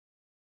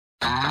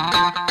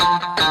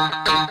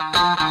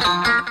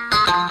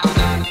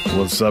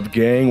What's up,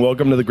 gang?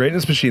 Welcome to The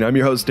Greatness Machine. I'm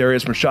your host,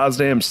 Darius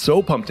Mirshahzadeh. I'm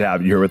so pumped to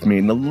have you here with me.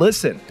 Now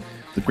listen,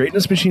 The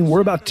Greatness Machine, we're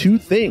about two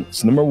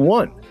things. Number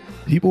one,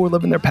 people who are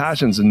living their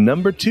passions. And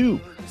number two,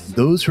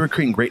 those who are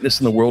creating greatness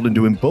in the world and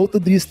doing both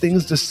of these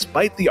things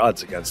despite the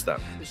odds against them.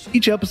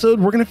 Each episode,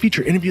 we're going to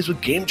feature interviews with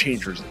game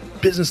changers,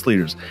 business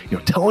leaders,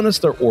 telling us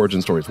their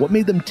origin stories, what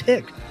made them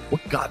tick,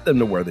 what got them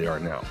to where they are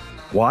now.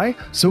 Why?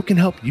 So it can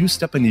help you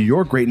step into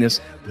your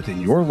greatness within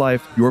your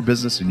life, your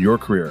business, and your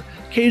career.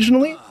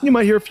 Occasionally, you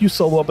might hear a few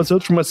solo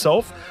episodes from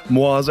myself,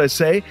 moi as I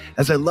say,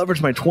 as I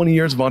leverage my 20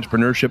 years of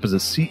entrepreneurship as a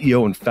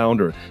CEO and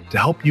founder to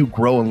help you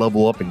grow and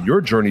level up in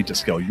your journey to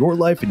scale your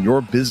life and your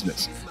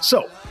business.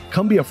 So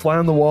come be a fly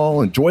on the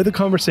wall, enjoy the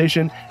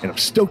conversation, and I'm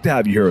stoked to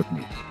have you here with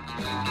me.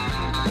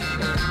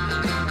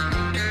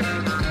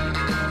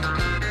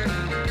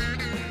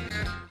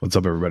 What's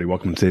up, everybody?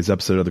 Welcome to today's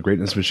episode of The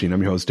Greatness Machine.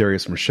 I'm your host,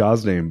 Darius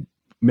Mirshahzadeh.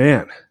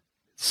 Man,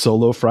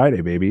 Solo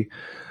Friday, baby.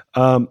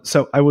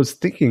 So I was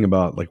thinking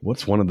about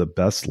what's one of the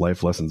best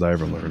life lessons I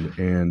ever learned.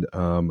 And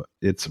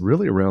it's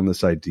really around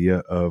this idea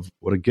of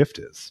what a gift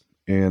is.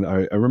 And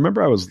I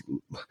remember I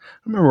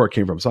remember where it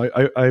came from. So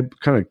I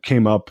kind of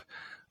came up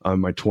in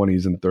my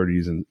 20s and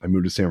 30s, and I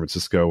moved to San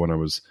Francisco when I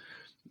was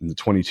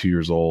 22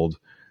 years old.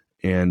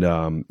 And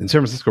in San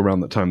Francisco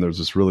around that time, there was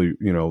this really,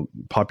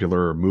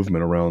 popular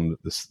movement around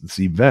this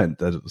event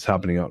that was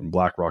happening out in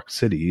Black Rock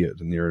City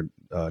near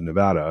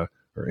Nevada,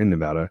 or in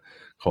Nevada,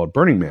 called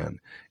Burning Man.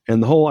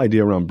 And the whole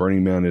idea around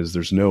Burning Man is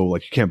there's no,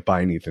 you can't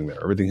buy anything there.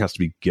 Everything has to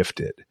be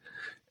gifted.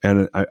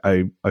 And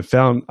I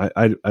found, I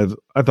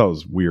thought it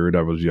was weird.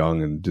 I was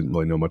young and didn't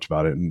really know much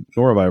about it, and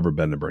nor have I ever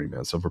been to Burning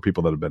Man. So for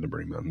people that have been to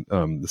Burning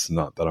Man, this is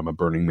not that I'm a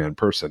Burning Man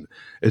person.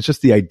 It's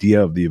just the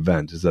idea of the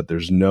event is that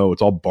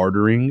it's all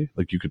bartering.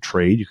 You could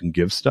trade, you can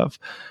give stuff,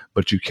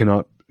 but you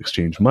cannot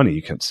exchange money.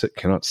 You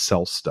cannot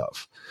sell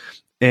stuff.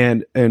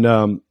 And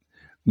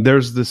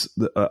there's this,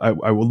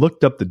 I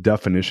looked up the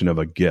definition of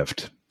a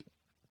gift,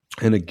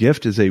 and a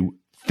gift is a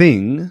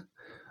thing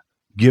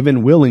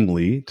given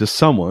willingly to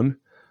someone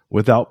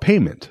without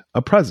payment,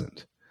 a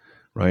present,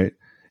 right?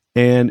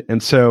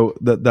 And so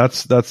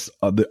that's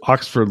the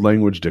Oxford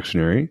Language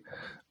Dictionary,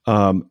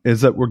 is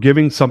that we're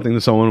giving something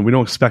to someone, we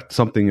don't expect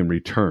something in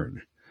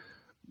return.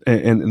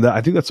 And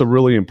I think that's a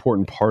really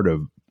important part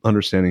of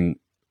understanding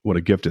what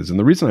a gift is. And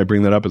the reason I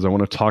bring that up is I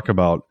want to talk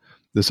about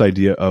this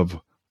idea of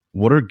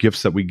what are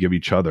gifts that we give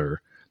each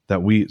other that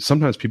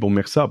sometimes people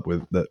mix up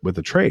with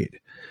a trade.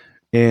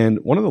 And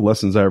one of the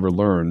lessons I ever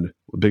learned,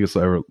 the biggest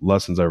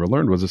lessons I ever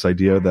learned, was this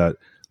idea that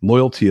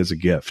loyalty is a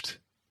gift.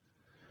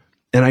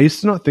 And I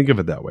used to not think of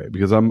it that way,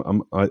 because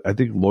I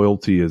think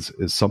loyalty is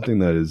something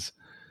that is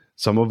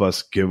some of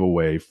us give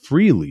away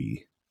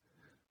freely,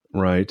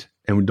 right?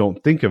 And we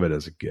don't think of it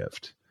as a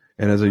gift.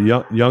 And as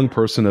a young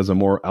person, as a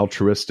more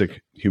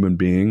altruistic human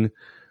being,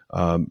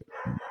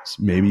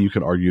 maybe you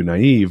could argue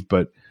naive,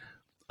 but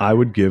I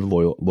would give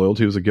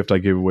loyalty was a gift I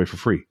gave away for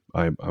free.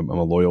 I'm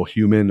a loyal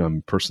human. I'm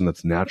a person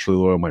that's naturally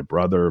loyal. My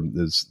brother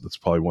that's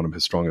probably one of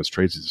his strongest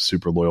traits. He's a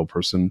super loyal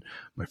person.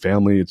 My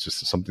family, it's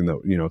just something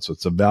that, so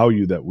it's a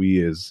value that we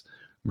as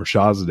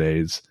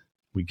Mirshahzadehs,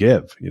 we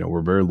give.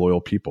 We're very loyal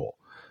people.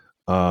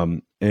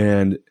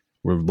 And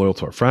we're loyal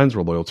to our friends.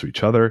 We're loyal to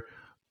each other.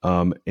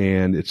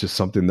 And it's just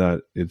something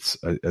that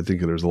I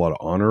think there's a lot of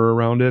honor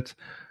around it.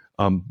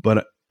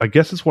 But I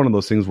guess it's one of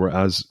those things where,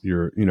 as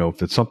you're,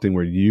 if it's something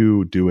where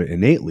you do it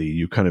innately,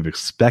 you kind of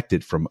expect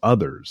it from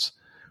others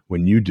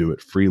when you do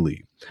it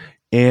freely.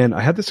 And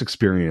I had this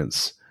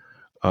experience,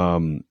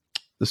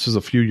 this was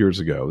a few years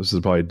ago, this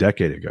is probably a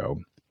decade ago,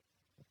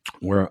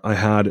 where I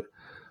had,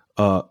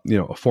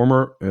 a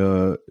former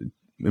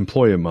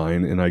employee of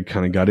mine, and I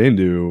kind of got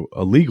into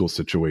a legal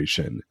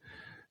situation.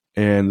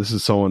 And this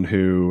is someone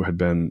who had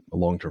been a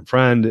long-term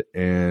friend,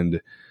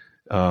 and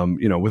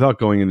without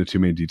going into too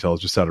many details,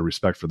 just out of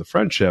respect for the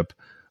friendship,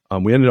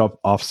 we ended up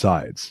off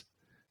sides.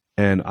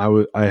 And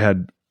I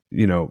had,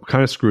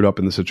 kind of screwed up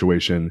in the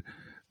situation,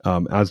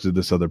 as did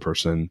this other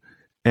person.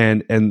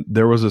 And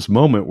there was this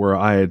moment where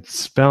I had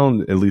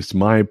found, at least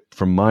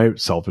from my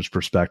selfish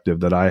perspective,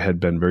 that I had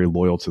been very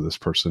loyal to this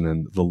person,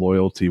 and the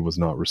loyalty was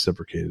not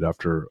reciprocated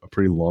after a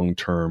pretty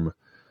long-term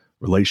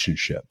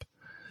relationship.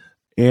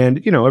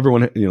 And,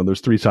 everyone,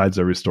 there's three sides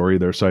to every story,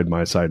 their side,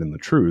 my side, and the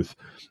truth.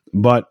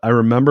 But I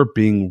remember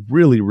being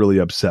really, really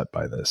upset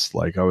by this.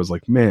 I was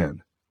like,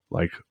 man,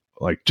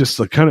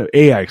 just kind of, I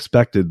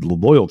expected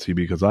loyalty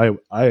because I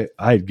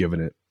had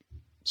given it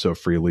so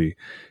freely.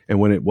 And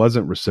when it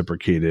wasn't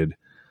reciprocated,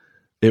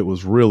 it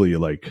was really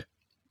like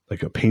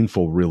a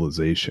painful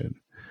realization.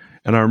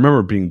 And I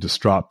remember being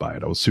distraught by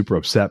it. I was super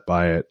upset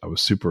by it. I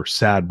was super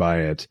sad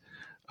by it.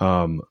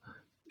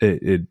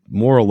 It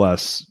more or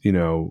less,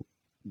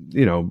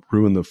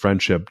 ruined the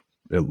friendship,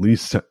 at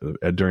least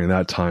during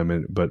that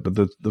time. But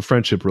the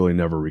friendship really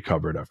never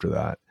recovered after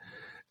that.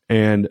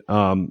 And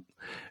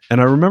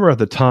I remember at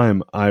the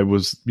time I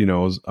was, I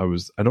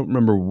don't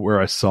remember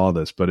where I saw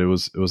this, but it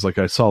was like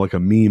I saw like a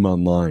meme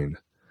online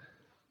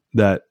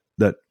that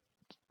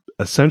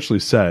essentially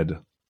said,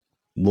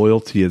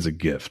 loyalty is a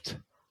gift.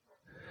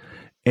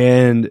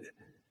 And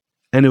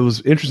it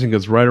was interesting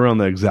because right around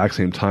the exact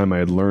same time I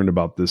had learned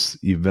about this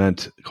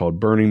event called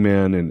Burning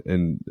Man,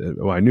 and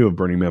well, I knew of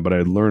Burning Man, but I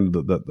had learned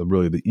that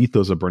really the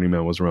ethos of Burning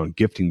Man was around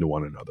gifting to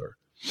one another.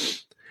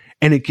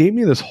 And it gave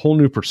me this whole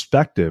new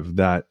perspective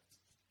that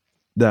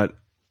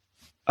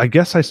I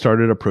guess I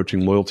started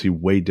approaching loyalty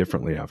way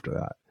differently after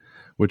that,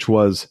 which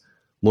was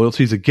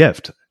loyalty is a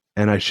gift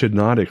and I should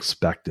not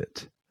expect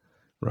it.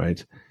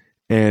 Right.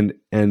 And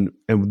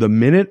the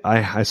minute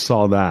I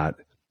saw that,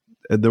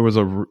 there was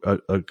a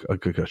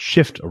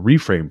shift, a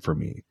reframe for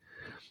me,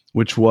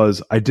 which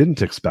was I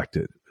didn't expect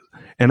it.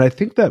 And I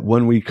think that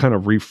when we kind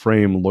of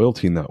reframe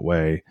loyalty in that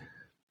way,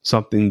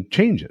 something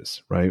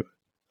changes, right?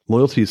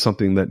 Loyalty is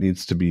something that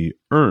needs to be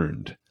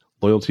earned.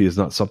 Loyalty is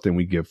not something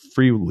we give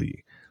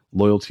freely.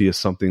 Loyalty is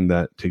something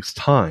that takes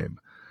time.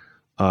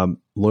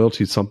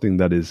 Loyalty is something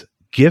that is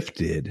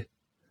gifted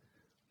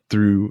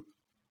through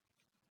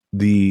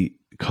the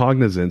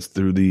cognizance,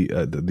 through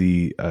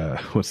the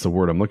what's the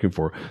word I'm looking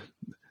for?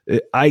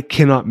 I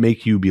cannot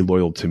make you be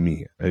loyal to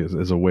me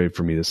as a way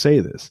for me to say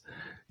this.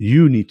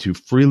 You need to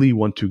freely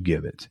want to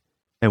give it.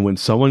 And when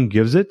someone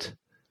gives it,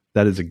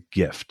 that is a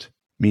gift,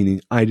 meaning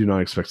I do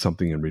not expect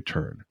something in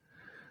return.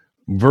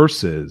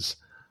 Versus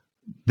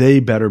they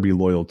better be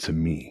loyal to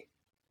me.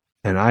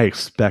 And I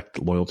expect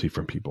loyalty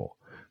from people.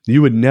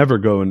 You would never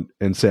go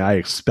and say, I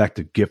expect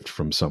a gift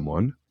from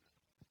someone,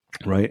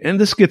 right? And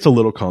this gets a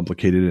little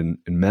complicated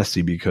and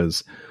messy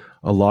because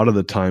a lot of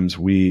the times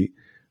we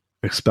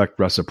expect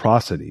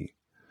reciprocity.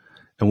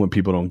 And when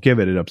people don't give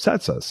it, it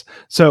upsets us.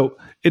 So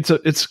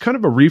it's kind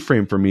of a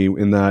reframe for me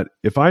in that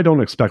if I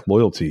don't expect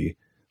loyalty,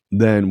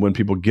 then when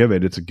people give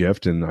it, it's a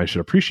gift and I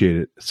should appreciate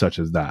it such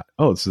as that.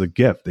 Oh, this is a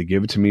gift. They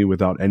gave it to me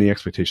without any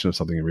expectation of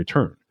something in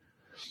return.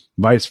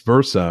 Vice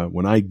versa,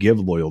 when I give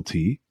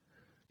loyalty,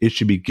 it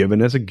should be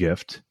given as a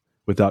gift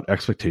without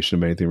expectation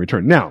of anything in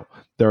return. Now,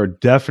 there are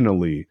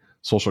definitely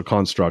social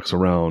constructs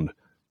around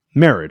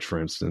marriage, for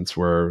instance,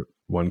 where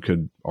one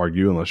could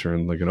argue, unless you're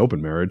in like an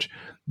open marriage,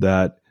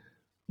 that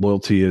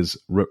loyalty is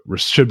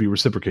should be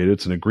reciprocated.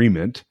 It's an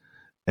agreement,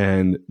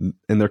 and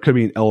there could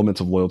be elements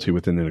of loyalty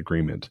within an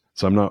agreement.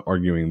 So I'm not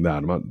arguing that.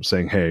 I'm not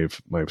saying, hey,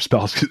 if my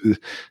spouse,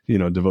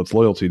 devotes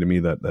loyalty to me,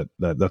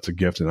 that's a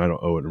gift and I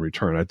don't owe it in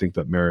return. I think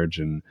that marriage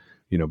and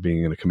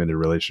being in a committed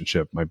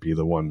relationship might be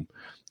the one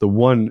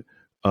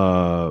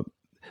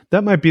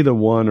that might be the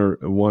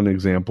one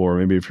example, or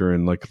maybe if you're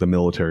in like the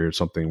military or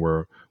something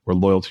where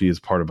loyalty is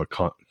part of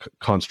a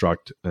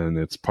construct and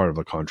it's part of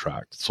a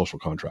contract, social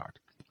contract.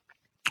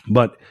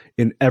 But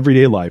in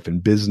everyday life, in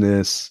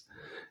business,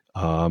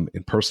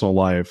 in personal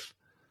life,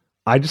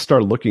 I just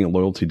started looking at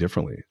loyalty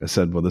differently. I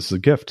said, well, this is a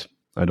gift.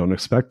 I don't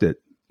expect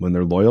it. When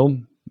they're loyal,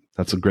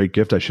 that's a great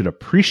gift. I should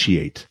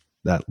appreciate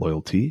that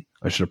loyalty.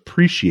 I should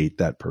appreciate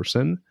that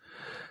person.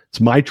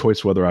 It's my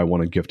choice whether I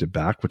want to gift it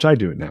back, which I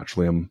do it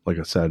naturally. I'm, like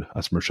I said,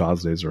 us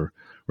Mershazdes are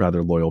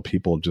rather loyal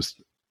people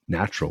just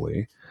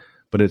naturally,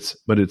 but it's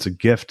a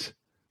gift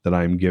that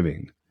I'm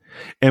giving.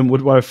 And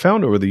what I've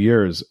found over the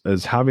years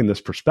is having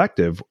this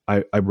perspective,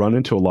 I run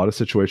into a lot of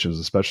situations,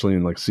 especially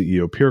in like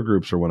CEO peer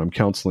groups or when I'm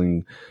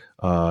counseling,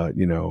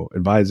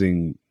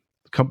 advising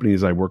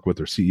companies I work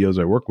with or CEOs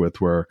I work with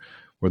where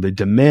they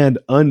demand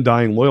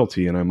undying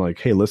loyalty. And I'm like,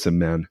 hey, listen,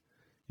 man,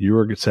 you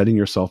are setting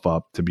yourself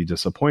up to be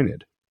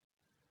disappointed.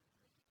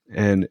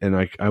 And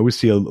I always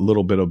see a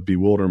little bit of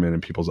bewilderment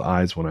in people's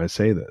eyes when I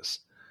say this,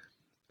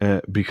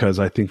 because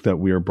I think that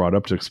we are brought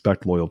up to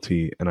expect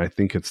loyalty. And I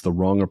think it's the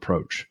wrong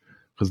approach.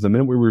 Because the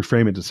minute we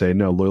reframe it to say,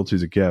 no, loyalty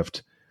is a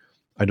gift,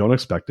 I don't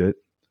expect it.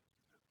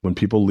 When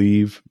people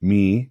leave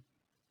me,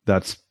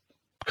 that's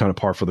kind of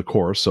par for the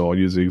course. So I'll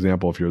use the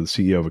example, if you're the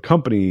CEO of a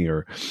company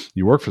or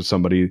you work for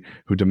somebody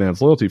who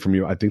demands loyalty from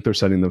you, I think they're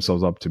setting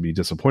themselves up to be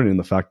disappointed in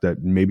the fact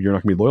that maybe you're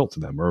not going to be loyal to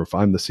them. Or if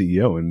I'm the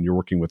CEO and you're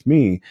working with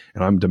me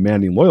and I'm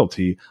demanding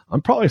loyalty,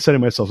 I'm probably setting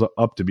myself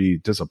up to be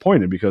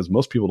disappointed because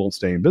most people don't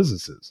stay in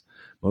businesses.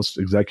 Most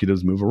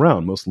executives move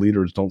around. Most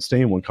leaders don't stay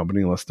in one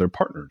company unless they're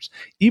partners.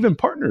 Even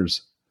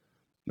partners,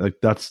 like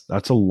that's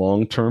a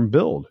long-term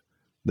build.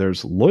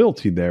 There's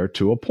loyalty there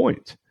to a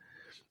point.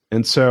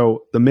 And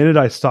so the minute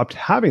I stopped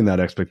having that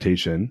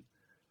expectation,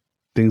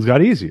 things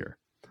got easier.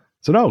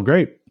 So no,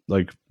 great.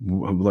 Like,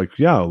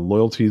 yeah,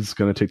 loyalty is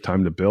going to take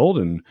time to build,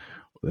 and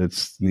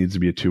it needs to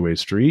be a two-way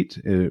street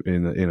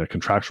in a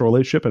contractual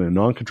relationship and a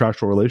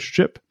non-contractual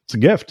relationship. It's a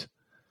gift.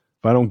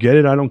 If I don't get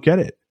it, I don't get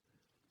it.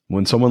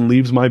 When someone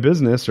leaves my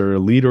business or a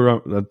leader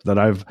that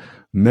I've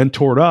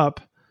mentored up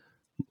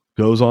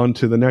goes on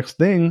to the next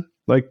thing,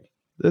 like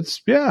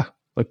that's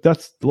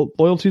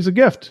loyalty is a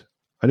gift.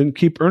 I didn't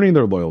keep earning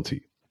their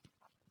loyalty.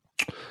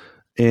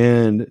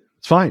 And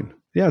it's fine.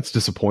 Yeah, it's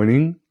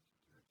disappointing,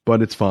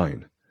 but it's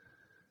fine.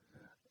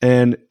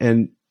 And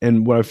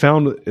what I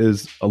found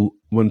is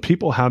when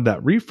people have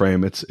that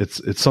reframe,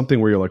 it's something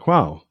where you're like,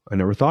 wow, I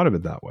never thought of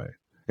it that way.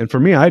 And for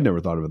me, I'd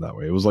never thought of it that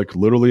way. It was like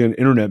literally an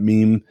internet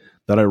meme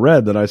that I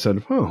read that I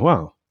said, oh,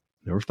 wow,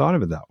 never thought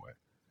of it that way.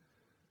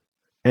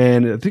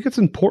 And I think it's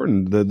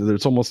important that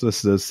there's almost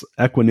this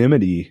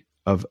equanimity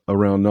of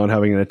around not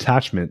having an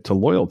attachment to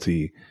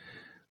loyalty,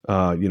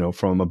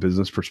 from a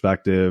business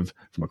perspective,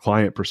 from a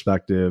client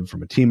perspective,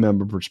 from a team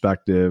member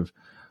perspective,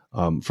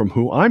 from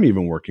who I'm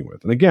even working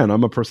with. And again,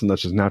 I'm a person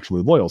that's just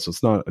naturally loyal, so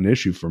it's not an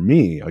issue for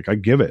me. Like I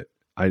give it.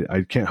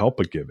 I can't help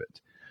but give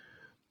it,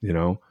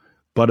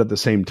 but at the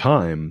same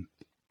time,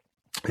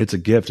 it's a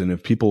gift. And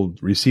if people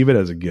receive it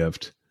as a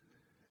gift,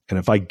 and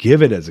if I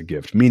give it as a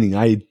gift, meaning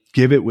I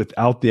give it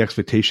without the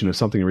expectation of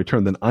something in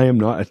return, then I am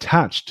not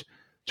attached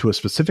to a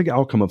specific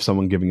outcome of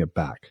someone giving it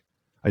back.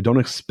 I don't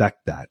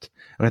expect that.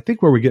 And I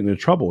think where we get into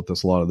trouble with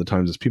this a lot of the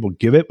times is people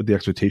give it with the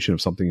expectation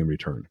of something in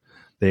return.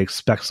 They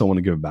expect someone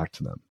to give it back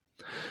to them.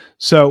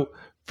 So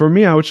for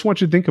me, I just want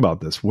you to think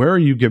about this. Where are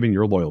you giving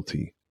your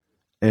loyalty?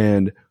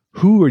 And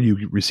who are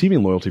you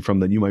receiving loyalty from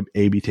that you might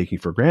A, be taking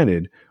for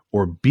granted,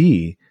 or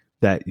B,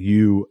 that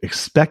you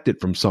expect it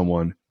from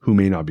someone who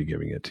may not be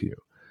giving it to you?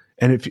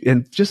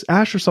 And just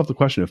ask yourself the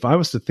question, if I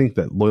was to think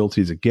that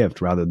loyalty is a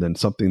gift rather than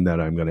something that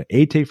I'm going to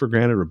A, take for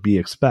granted, or B,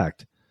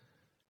 expect,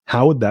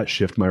 how would that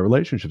shift my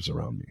relationships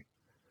around me?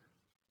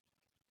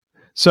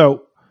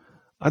 So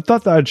I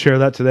thought that I'd share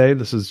that today.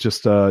 This is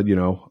just a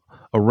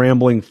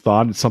rambling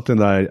thought. It's something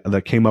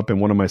that came up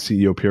in one of my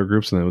CEO peer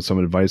groups, and it was some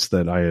advice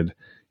that I had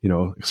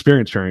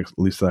experience sharing, at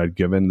least that I'd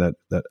given, that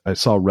I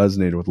saw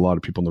resonated with a lot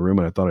of people in the room,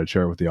 and I thought I'd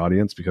share it with the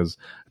audience, because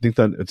I think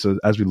that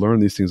as we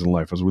learn these things in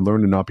life, as we learn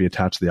to not be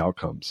attached to the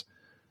outcomes,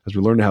 as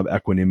we learn to have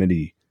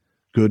equanimity,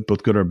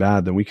 both good or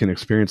bad, then we can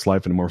experience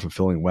life in a more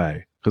fulfilling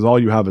way, because all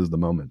you have is the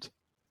moment.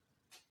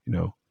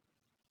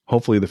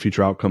 Hopefully the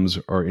future outcomes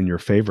are in your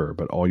favor,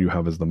 but all you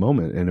have is the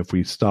moment. And if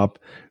we stop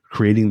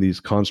creating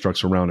these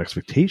constructs around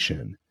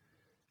expectation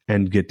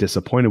and get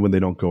disappointed when they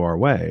don't go our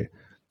way,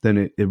 then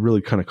it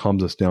really kind of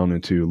calms us down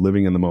into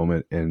living in the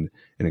moment and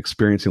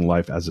experiencing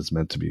life as it's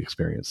meant to be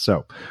experienced.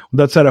 So with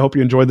that said, I hope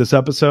you enjoyed this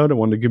episode. I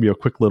wanted to give you a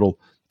quick little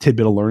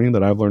tidbit of learning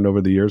that I've learned over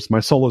the years.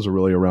 My solos are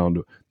really around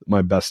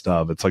my best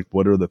of. It's like,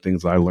 what are the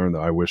things that I learned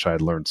that I wish I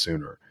had learned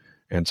sooner?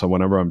 And so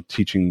whenever I'm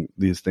teaching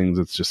these things,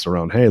 it's just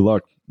around, hey,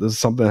 look, this is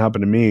something that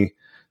happened to me.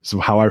 This is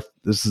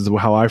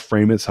how I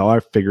frame it. It's how I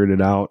figured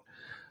it out.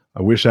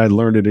 I wish I had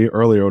learned it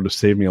earlier. It would have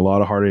saved me a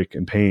lot of heartache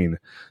and pain.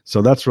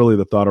 So that's really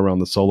the thought around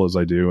the solos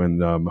I do.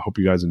 And I hope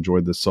you guys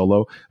enjoyed this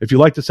solo. If you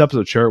like this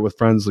episode, share it with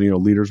friends.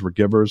 Leaders were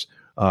givers.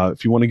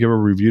 If you want to give a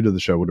review to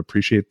the show, would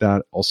appreciate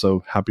that.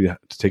 Also happy to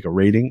take a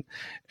rating.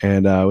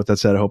 And with that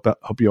said, I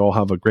hope you all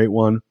have a great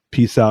one.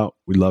 Peace out.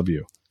 We love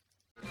you.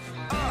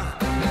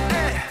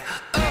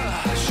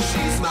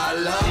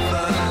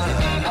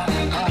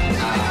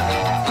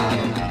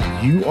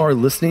 You are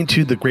listening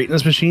to The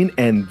Greatness Machine,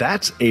 and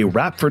that's a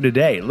wrap for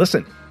today.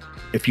 Listen,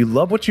 if you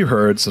love what you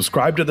heard,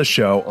 subscribe to the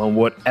show on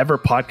whatever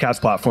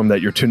podcast platform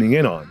that you're tuning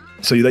in on,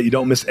 so that you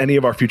don't miss any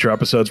of our future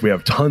episodes. We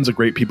have tons of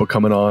great people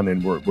coming on,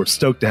 and we're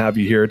stoked to have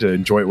you here to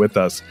enjoy it with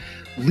us.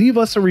 Leave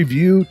us a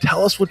review.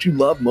 Tell us what you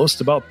love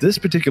most about this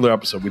particular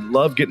episode. We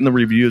love getting the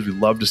reviews. We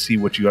love to see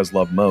what you guys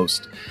love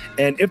most.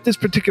 And if this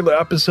particular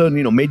episode,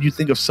 made you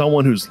think of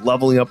someone who's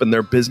leveling up in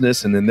their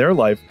business and in their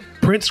life,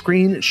 print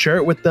screen, share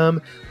it with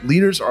them.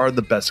 Leaders are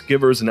the best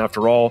givers. And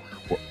after all,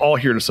 we're all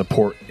here to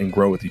support and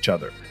grow with each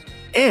other.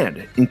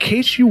 And in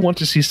case you want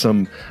to see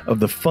some of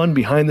the fun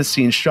behind the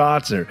scenes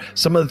shots or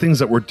some of the things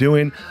that we're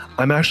doing,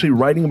 I'm actually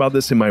writing about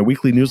this in my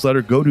weekly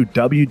newsletter. Go to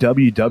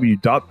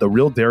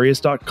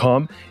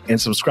www.therealdarius.com and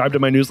subscribe to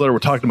my newsletter. We're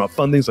talking about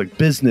fun things like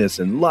business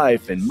and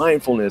life and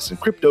mindfulness and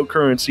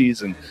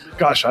cryptocurrencies and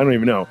gosh, I don't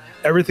even know,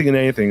 everything and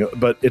anything,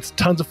 but it's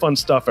tons of fun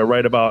stuff I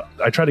write about.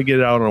 I try to get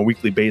it out on a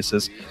weekly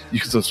basis. You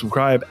can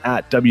subscribe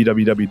at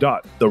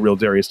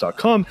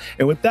www.therealdarius.com.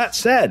 And with that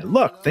said,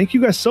 look, thank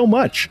you guys so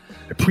much.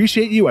 I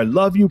appreciate you. I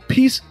love you.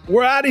 Peace.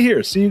 We're out of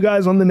here. See you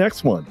guys on the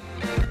next one.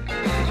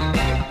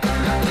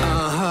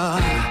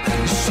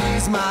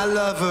 She's my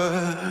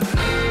lover.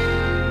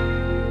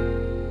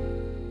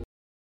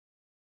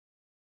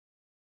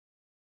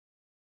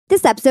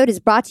 This episode is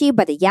brought to you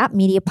by the Yap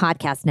Media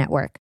Podcast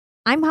Network.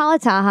 I'm Hala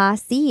Taha,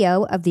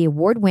 CEO of the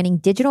award-winning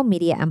digital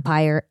media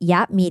empire,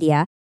 Yap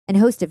Media, and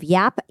host of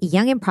Yap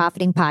Young and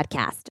Profiting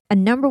Podcast, a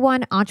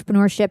 #1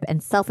 entrepreneurship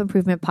and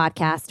self-improvement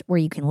podcast where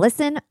you can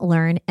listen,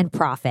 learn, and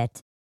profit.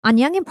 On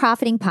Young and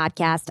Profiting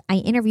Podcast, I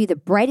interview the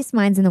brightest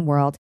minds in the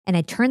world, and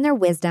I turn their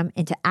wisdom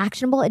into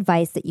actionable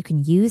advice that you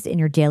can use in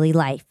your daily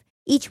life.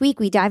 Each week,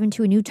 we dive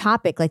into a new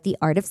topic like the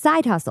art of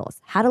side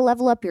hustles, how to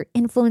level up your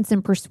influence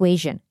and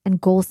persuasion,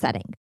 and goal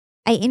setting.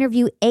 I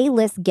interview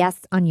A-list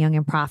guests on Young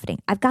and Profiting.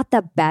 I've got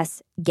the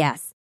best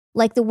guests,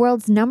 like the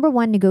world's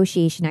 #1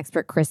 negotiation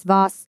expert, Chris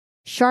Voss,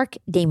 Shark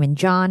Damon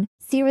John,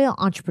 serial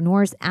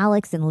entrepreneurs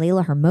Alex and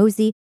Layla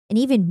Hermosi, and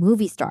even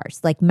movie stars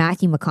like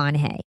Matthew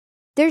McConaughey.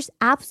 There's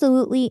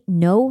absolutely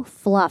no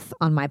fluff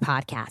on my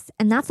podcast,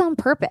 and that's on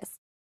purpose.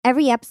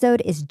 Every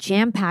episode is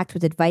jam-packed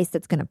with advice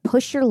that's going to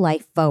push your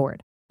life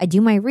forward. I do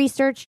my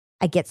research,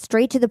 I get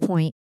straight to the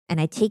point, and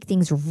I take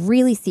things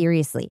really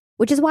seriously,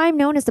 which is why I'm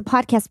known as the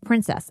podcast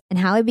princess and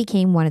how I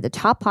became one of the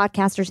top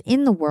podcasters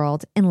in the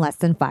world in less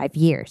than 5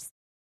 years.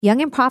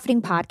 Young and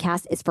Profiting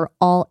Podcast is for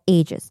all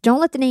ages.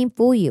 Don't let the name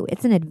fool you.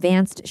 It's an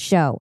advanced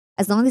show.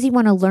 As long as you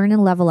want to learn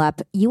and level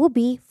up, you will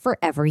be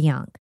forever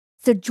young.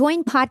 So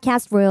join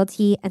Podcast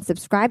Royalty and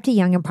subscribe to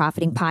Young and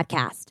Profiting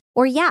Podcast,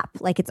 or YAP,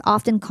 like it's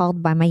often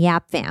called by my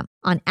YAP fam,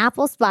 on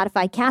Apple,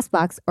 Spotify,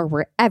 CastBox, or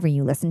wherever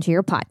you listen to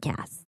your podcasts.